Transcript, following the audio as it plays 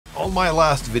On my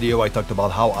last video, I talked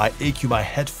about how I EQ my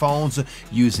headphones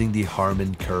using the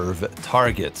Harman Curve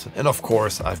target. And of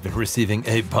course, I've been receiving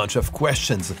a bunch of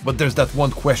questions, but there's that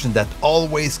one question that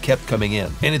always kept coming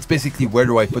in. And it's basically, where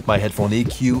do I put my headphone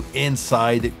EQ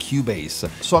inside Cubase?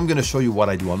 So I'm gonna show you what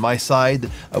I do on my side,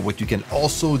 what you can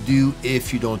also do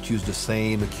if you don't use the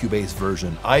same Cubase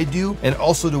version I do, and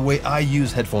also the way I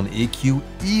use headphone EQ,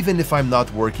 even if I'm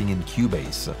not working in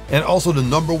Cubase. And also the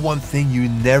number one thing you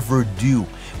never do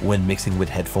when mixing with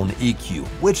headphone EQ,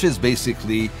 which is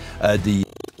basically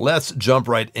Let's jump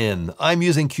right in. I'm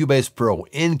using Cubase Pro.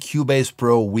 In Cubase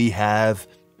Pro, we have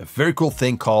a very cool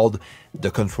thing called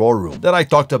the control room that I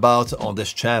talked about on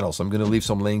this channel. So I'm going to leave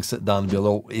some links down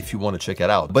below if you want to check it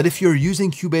out. But if you're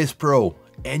using Cubase Pro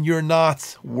and you're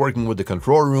not working with the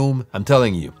control room, I'm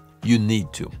telling you, you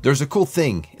need to. There's a cool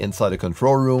thing inside the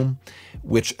control room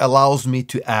which allows me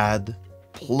to add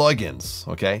plugins,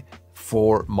 okay,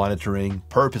 for monitoring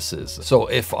purposes. So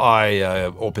if I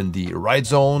open the Write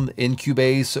Zone in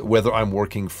Cubase, whether I'm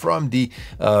working from the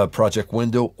project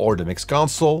window or the mix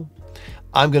console,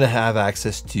 I'm gonna have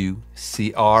access to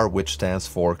CR, which stands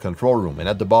for control room. And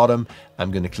at the bottom,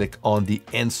 I'm gonna click on the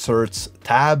Inserts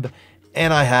tab,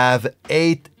 and I have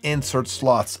 8 insert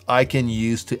slots I can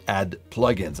use to add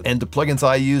plugins. And the plugins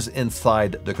I use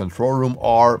inside the control room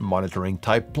are monitoring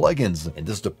type plugins. And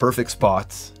this is the perfect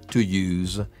spot to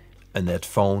use an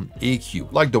headphone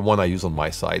EQ, like the one I use on my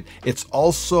side. It's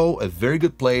also a very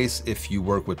good place if you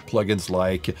work with plugins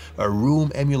like room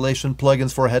emulation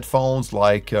plugins for headphones,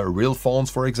 like Real Phones,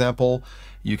 for example.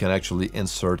 You can actually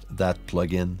insert that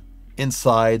plugin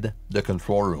inside the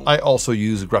control room. I also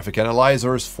use graphic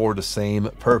analyzers for the same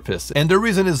purpose. And the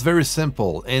reason is very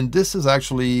simple. And this is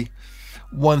actually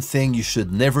one thing you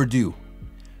should never do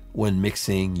when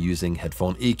mixing using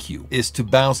headphone EQ, is to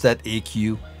bounce that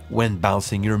EQ when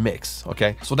bouncing your mix,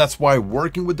 okay? So that's why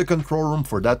working with the control room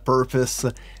for that purpose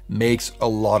makes a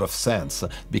lot of sense,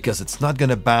 because it's not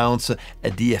gonna bounce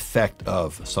at the effect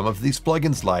of some of these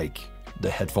plugins like the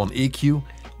headphone EQ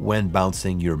when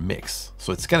bouncing your mix.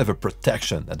 So it's kind of a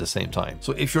protection at the same time.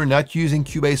 So if you're not using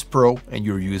Cubase Pro and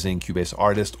you're using Cubase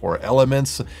Artist or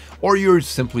Elements, or you're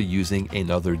simply using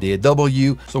another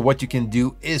DAW, so what you can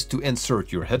do is to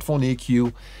insert your headphone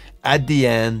EQ at the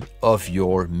end of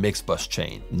your mix bus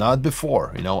chain, not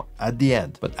before, you know, at the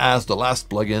end, but as the last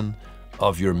plugin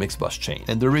of your mix bus chain.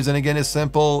 And the reason again is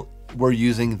simple. We're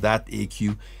using that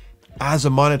EQ as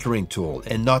a monitoring tool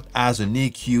and not as an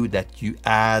EQ that you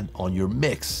add on your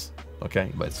mix,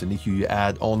 okay? But it's an EQ you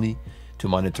add only to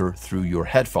monitor through your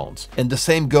headphones. And the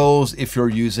same goes if you're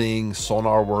using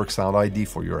SonarWorks Sound ID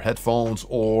for your headphones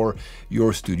or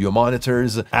your studio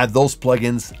monitors. Add those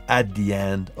plugins at the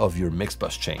end of your mix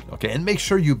bus chain, okay? And make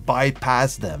sure you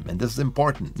bypass them, and this is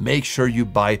important. Make sure you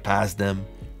bypass them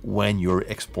when you're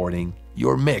exporting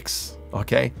your mix,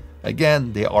 okay?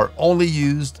 Again, they are only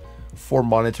used for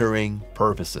monitoring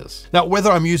purposes. Now, whether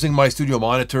I'm using my studio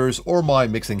monitors or my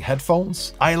mixing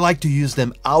headphones, I like to use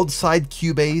them outside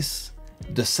Cubase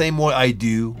the same way I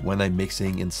do when I'm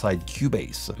mixing inside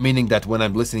Cubase. Meaning that when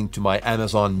I'm listening to my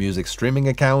Amazon Music streaming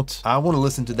account, I want to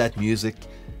listen to that music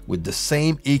with the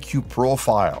same EQ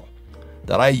profile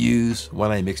that I use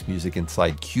when I mix music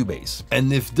inside Cubase.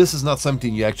 And if this is not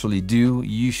something you actually do,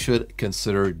 you should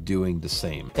consider doing the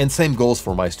same. And same goes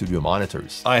for my studio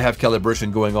monitors. I have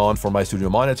calibration going on for my studio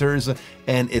monitors,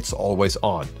 and it's always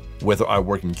on, whether I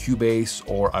work in Cubase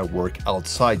or I work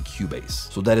outside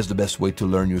Cubase. So that is the best way to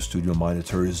learn your studio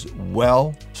monitors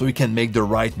well, so you can make the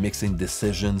right mixing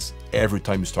decisions every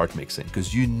time you start mixing,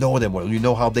 because you know them well. You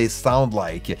know how they sound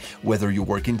like, whether you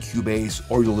work in Cubase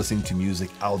or you're listening to music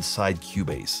outside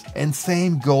Cubase. And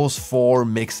same goes for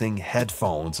mixing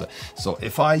headphones. So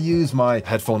if I use my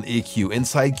headphone EQ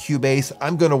inside Cubase,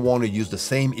 I'm gonna want to use the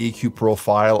same EQ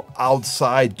profile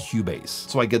outside Cubase,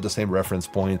 so I get the same reference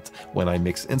point when I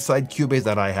mix inside Cubase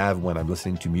that I have when I'm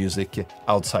listening to music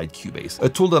outside Cubase. A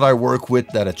tool that I work with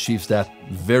that achieves that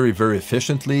very, very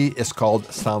efficiently is called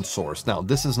SoundSource. Now,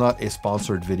 this is not a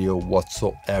sponsored video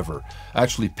whatsoever. I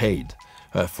actually paid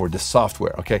for this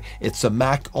software, okay? It's a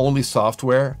Mac only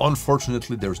software.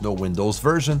 Unfortunately, there's no Windows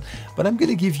version, but I'm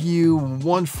gonna give you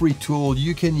one free tool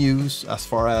you can use as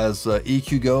far as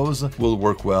EQ goes. Will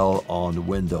work well on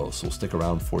Windows, so stick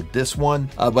around for this one.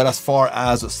 But as far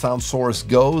as SoundSource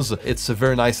goes, it's a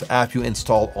very nice app you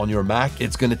install on your Mac.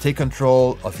 It's gonna take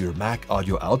control of your Mac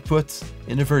audio output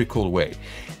in a very cool way.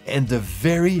 And the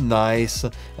very nice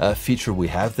feature we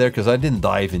have there, because I didn't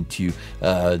dive into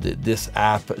this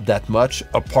app that much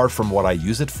apart from what I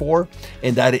use it for,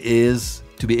 and that is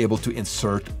to be able to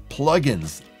insert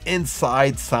plugins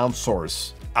inside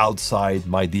SoundSource outside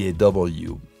my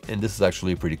DAW. And this is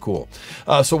actually pretty cool.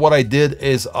 So what I did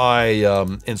is I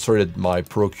inserted my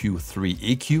Pro Q3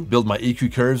 EQ, built my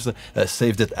EQ curves,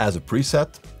 saved it as a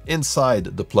preset inside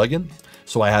the plugin.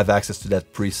 So I have access to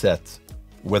that preset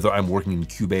whether I'm working in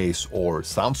Cubase or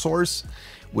SoundSource,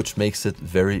 which makes it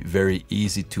very, very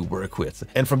easy to work with.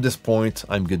 And from this point,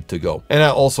 I'm good to go. And I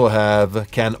also have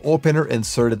Can Opener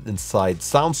inserted inside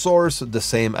SoundSource, the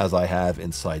same as I have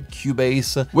inside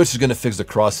Cubase, which is gonna fix the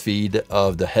crossfeed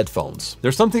of the headphones.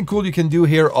 There's something cool you can do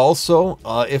here also.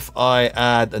 If I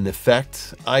add an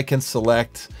effect, I can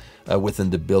select within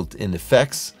the built-in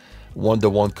effects, the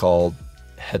one called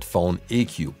Headphone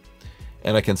EQ.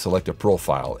 And I can select a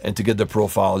profile. And to get the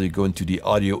profile, you go into the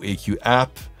Audio EQ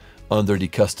app, under the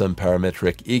custom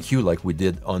parametric EQ like we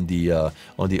did on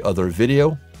the other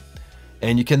video,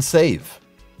 and you can save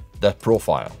that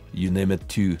profile. You name it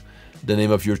to the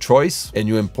name of your choice and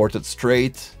you import it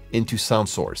straight into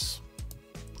SoundSource.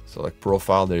 Select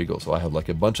profile, there you go. So I have like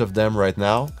a bunch of them right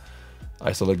now.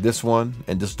 I select this one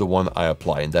and this is the one I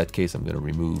apply. In that case, I'm gonna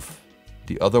remove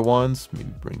the other ones,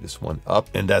 maybe bring this one up,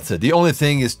 and that's it. The only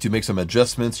thing is to make some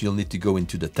adjustments. You'll need to go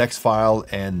into the text file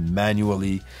and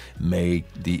manually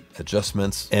make the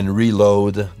adjustments and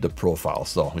reload the profile.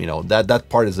 So, you know, that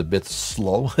part is a bit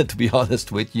slow, to be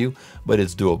honest with you, but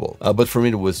it's doable. But for me,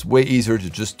 it was way easier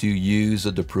to use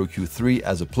the Pro Q3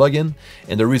 as a plugin.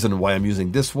 And the reason why I'm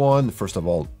using this one, first of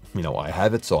all, you know, I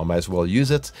have it, so I might as well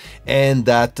use it. And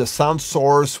that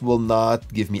SoundSource will not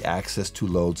give me access to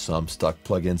load some stock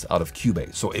plugins out of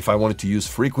Cubase. So if I wanted to use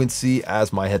frequency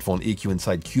as my headphone EQ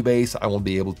inside Cubase, I won't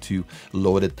be able to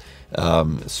load it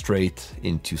straight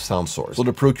into SoundSource. So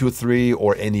the Pro Q3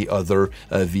 or any other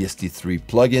VST3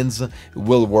 plugins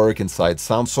will work inside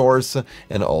SoundSource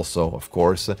and also, of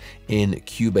course, in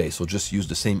Cubase. So just use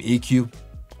the same EQ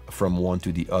from one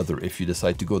to the other if you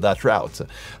decide to go that route.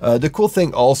 The cool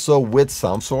thing also with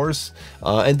SoundSource,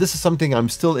 and this is something I'm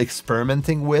still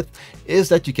experimenting with, is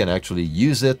that you can actually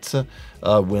use it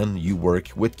when you work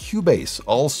with Cubase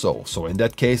also. So in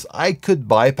that case, I could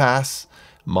bypass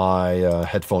my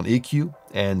headphone EQ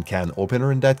and Can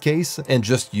Opener in that case and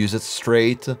just use it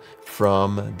straight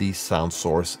from the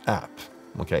SoundSource app.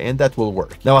 Okay, and that will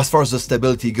work. Now, as far as the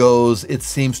stability goes, it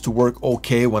seems to work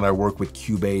okay when I work with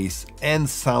Cubase and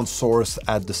SoundSource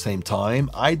at the same time.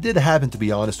 I did happen, to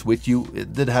be honest with you,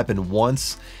 it did happen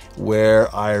once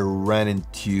where I ran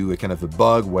into a kind of a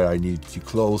bug where I needed to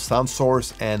close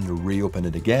SoundSource and reopen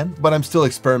it again. But I'm still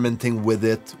experimenting with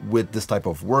it, with this type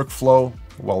of workflow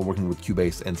while working with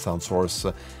Cubase and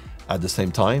SoundSource at the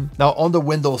same time. Now, on the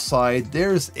Windows side,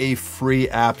 there's a free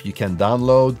app you can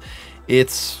download.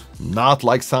 It's not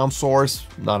like SoundSource,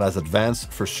 not as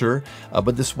advanced for sure,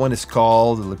 but this one is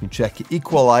called, let me check,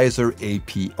 Equalizer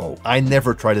APO. I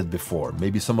never tried it before.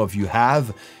 Maybe some of you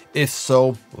have. If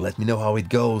so, let me know how it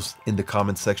goes in the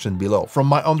comment section below. From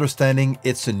my understanding,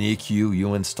 it's an EQ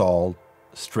you install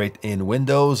straight in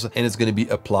Windows and it's going to be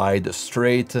applied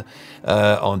straight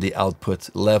on the output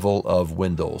level of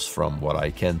Windows from what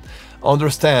I can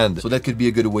understand. So that could be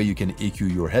a good way you can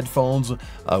EQ your headphones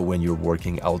when you're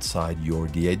working outside your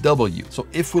DAW. So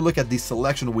if we look at the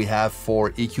selection we have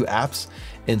for EQ apps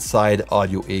inside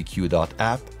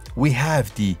audioeq.app, we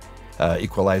have the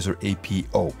Equalizer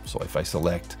APO. So if I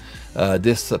select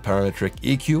this parametric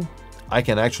EQ, I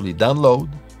can actually download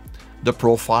the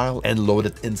profile and load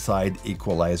it inside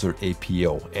Equalizer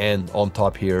APO. And on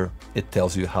top here, it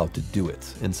tells you how to do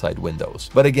it inside Windows.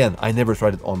 But again, I never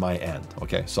tried it on my end.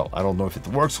 Okay, so I don't know if it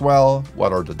works well,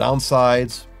 what are the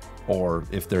downsides, or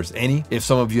if there's any. If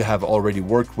some of you have already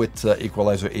worked with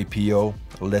Equalizer APO,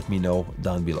 let me know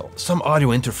down below. Some audio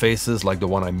interfaces like the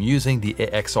one I'm using, the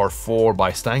AXR4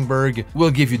 by Stangberg, will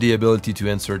give you the ability to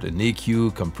insert an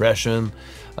EQ, compression,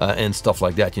 and stuff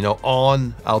like that, you know,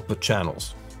 on output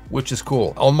channels, which is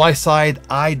cool. On my side,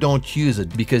 I don't use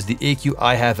it because the EQ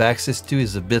I have access to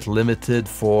is a bit limited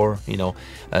for, you know,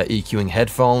 EQing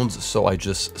headphones, so I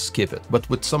just skip it. But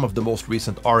with some of the most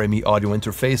recent RME audio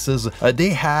interfaces, they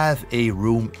have a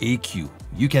room EQ.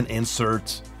 You can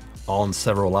insert on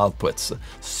several outputs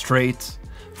straight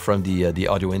from the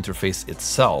audio interface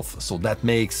itself. So that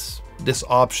makes this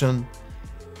option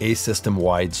a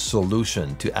system-wide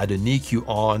solution to add an EQ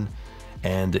on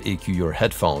and EQ your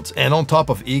headphones. And on top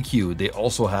of EQ, they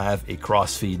also have a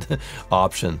crossfeed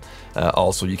option.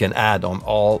 Also, you can add on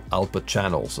all output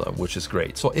channels, which is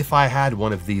great. So if I had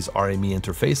one of these RME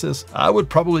interfaces, I would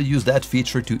probably use that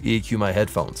feature to EQ my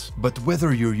headphones. But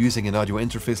whether you're using an audio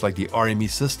interface like the RME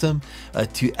system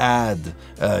to add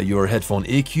your headphone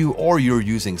EQ, or you're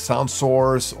using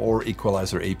SoundSource or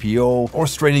Equalizer APO, or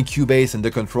straight in Cubase in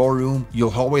the control room, you'll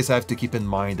always have to keep in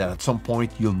mind that at some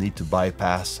point you'll need to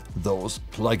bypass those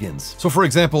those plugins. So for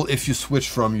example, if you switch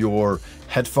from your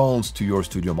headphones to your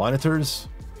studio monitors,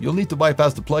 you'll need to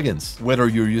bypass the plugins. Whether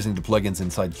you're using the plugins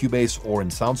inside Cubase or in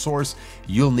SoundSource,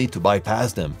 you'll need to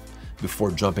bypass them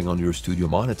before jumping on your studio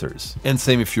monitors. And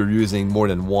same if you're using more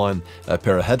than one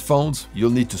pair of headphones, you'll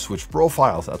need to switch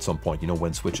profiles at some point,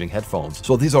 when switching headphones.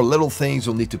 So these are little things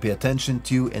you'll need to pay attention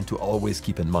to and to always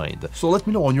keep in mind. So let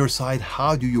me know on your side,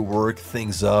 how do you work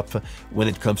things up when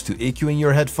it comes to EQing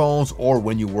your headphones, or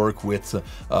when you work with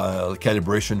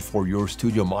calibration for your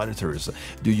studio monitors?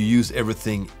 Do you use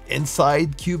everything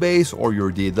inside Cubase or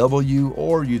your DAW,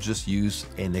 or you just use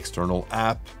an external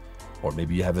app? Or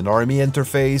maybe you have an RME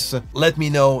interface? Let me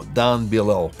know down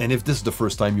below. And if this is the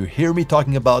first time you hear me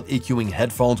talking about EQing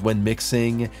headphones when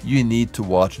mixing, you need to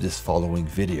watch this following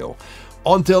video.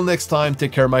 Until next time,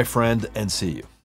 take care, my friend, and see you.